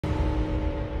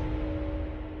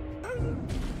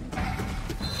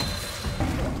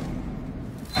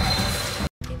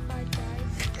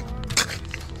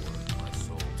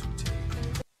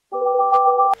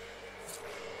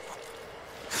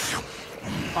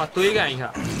哇，堆緊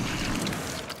下。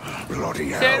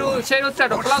share တက်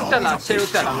တော့ cloud တက်လာ share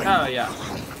တက်လာအဲ့ရ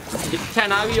ခြံ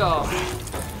ထားပြီးတော့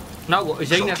နောက်ကိုအ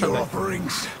ရင်နဲ့ဆက်တယ်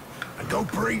Go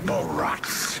breed more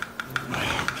rats.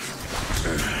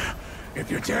 If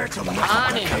you dare to look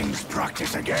at the king's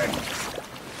practice again,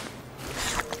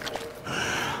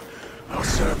 I'll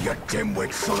serve your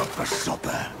dimwit son up for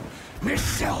supper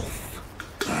myself.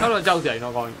 တော့ကြောက်ကြရင်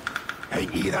တော့ကောင်း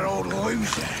Ain't you that old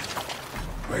loser?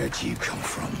 Where'd you come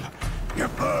from? You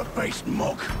bird-faced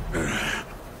mug.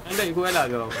 အဲ့ဒါကိုလာ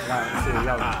ပြောငါစီ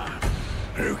ရောက်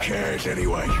Who cares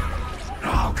anyway?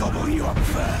 I'll gobble you up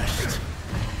first.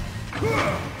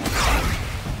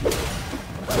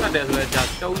 တက်တယ်ဆိုတော့ကြာ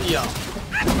တုံးကြီးအော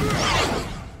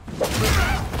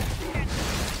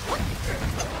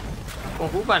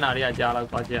င်ဟိုပန်နာတွေကကြားလောက်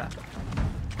သွားကြ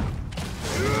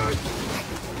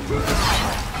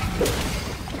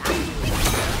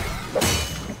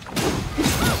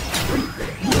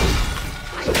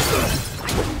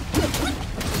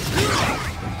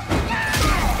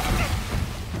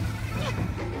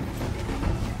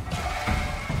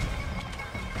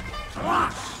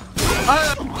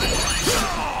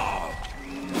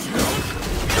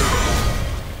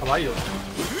ဘာကြီးတော့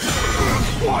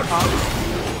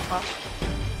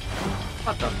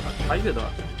ဟာတာဘာကြီး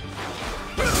တော့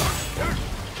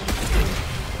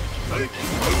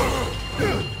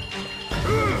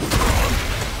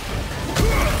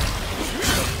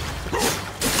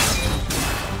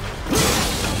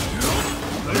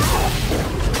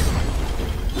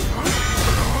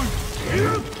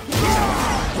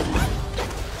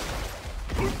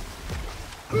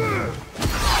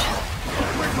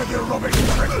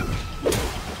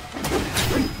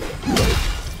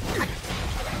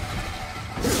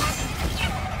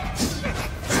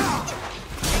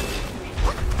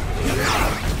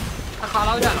ခါ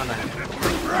လောက်ကြတော့နိုင်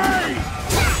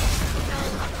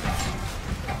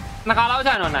နှစ်ခါလောက်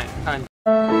ကြတော့နိုင်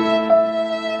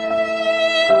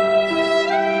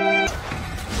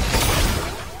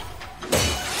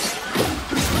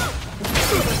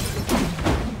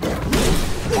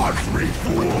Watch me,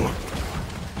 fool!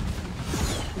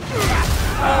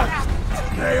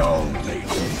 They all need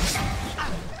me.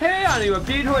 ဟဲ့ရတယ်ပဲ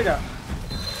ပြေးထွက်တာ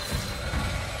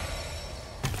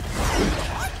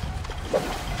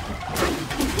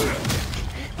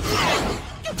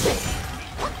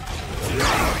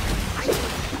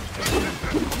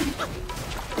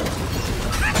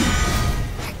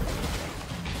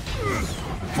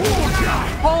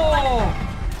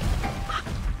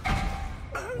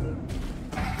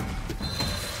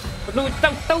လို့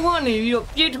တောက်ကနေပြီးတော့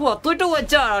ပြေးထွက်သွေးတော့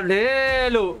ကြတာလေ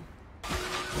လို့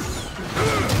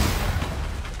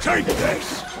Take this.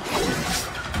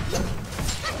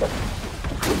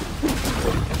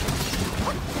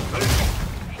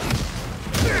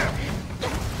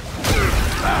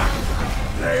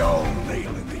 They all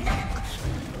kneel in the axe.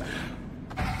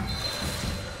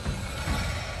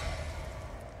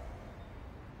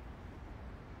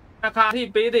 အခါထိ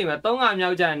ပေးသိမ့်မယ်3ခါ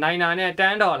မြောက်ကျရင်နိုင်နာနဲ့တ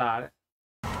န်းတော်လာတဲ့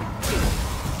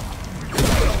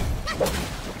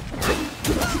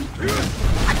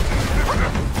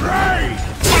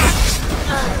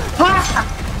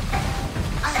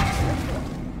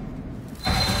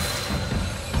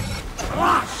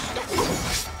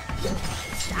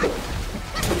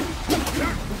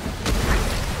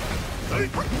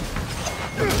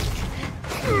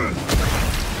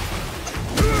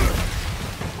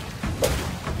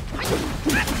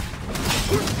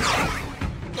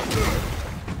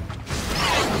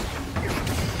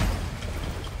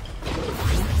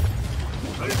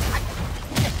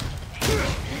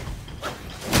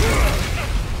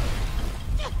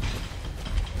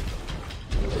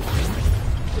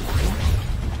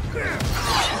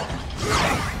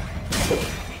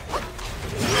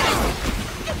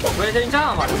ဘယ်ချိန်ချ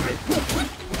မှာလဲ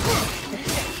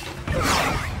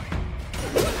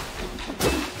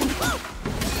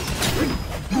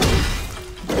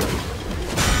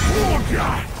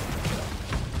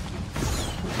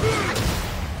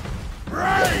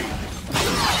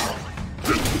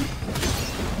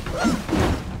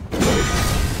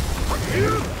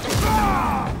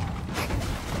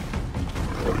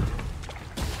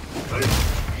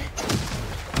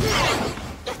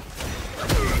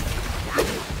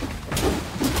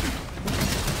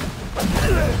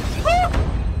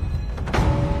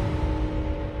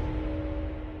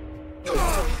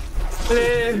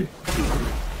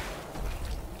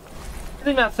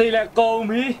မှာဆေးလက်ကုန်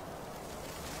ပြီ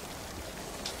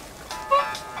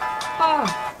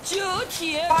九天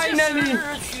之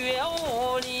血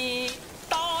雾里，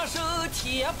大手铁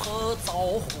炮造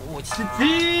虎旗，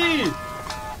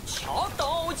敲刀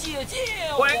姐姐，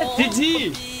喂姐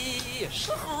姐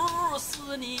时候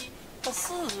是你，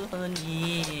是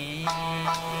你。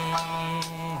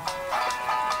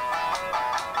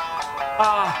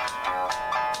啊！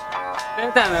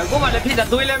等陣我話你披薩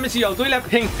堆咧，咩豉油堆咧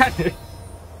拼緊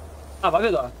啊！擺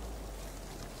喺度。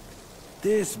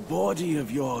 This body of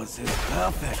yours is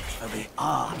perfect for the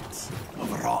art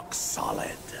of rock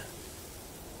solid.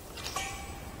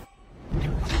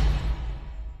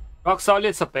 Rock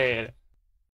solid sapere.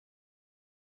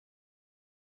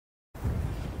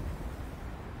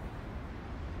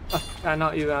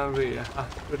 Cannot even read.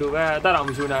 Dove ta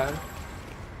làm gì nè?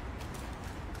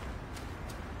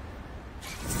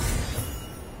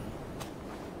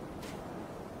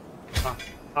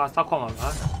 Sao không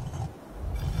hả?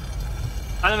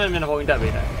 Anh mình không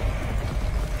intervene.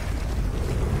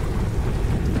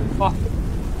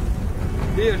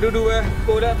 Đi đu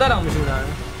cô đã ta làm gì nè?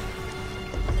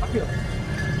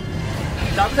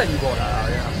 Đám gì bỏ là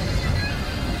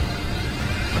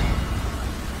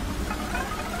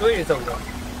tôi gì rồi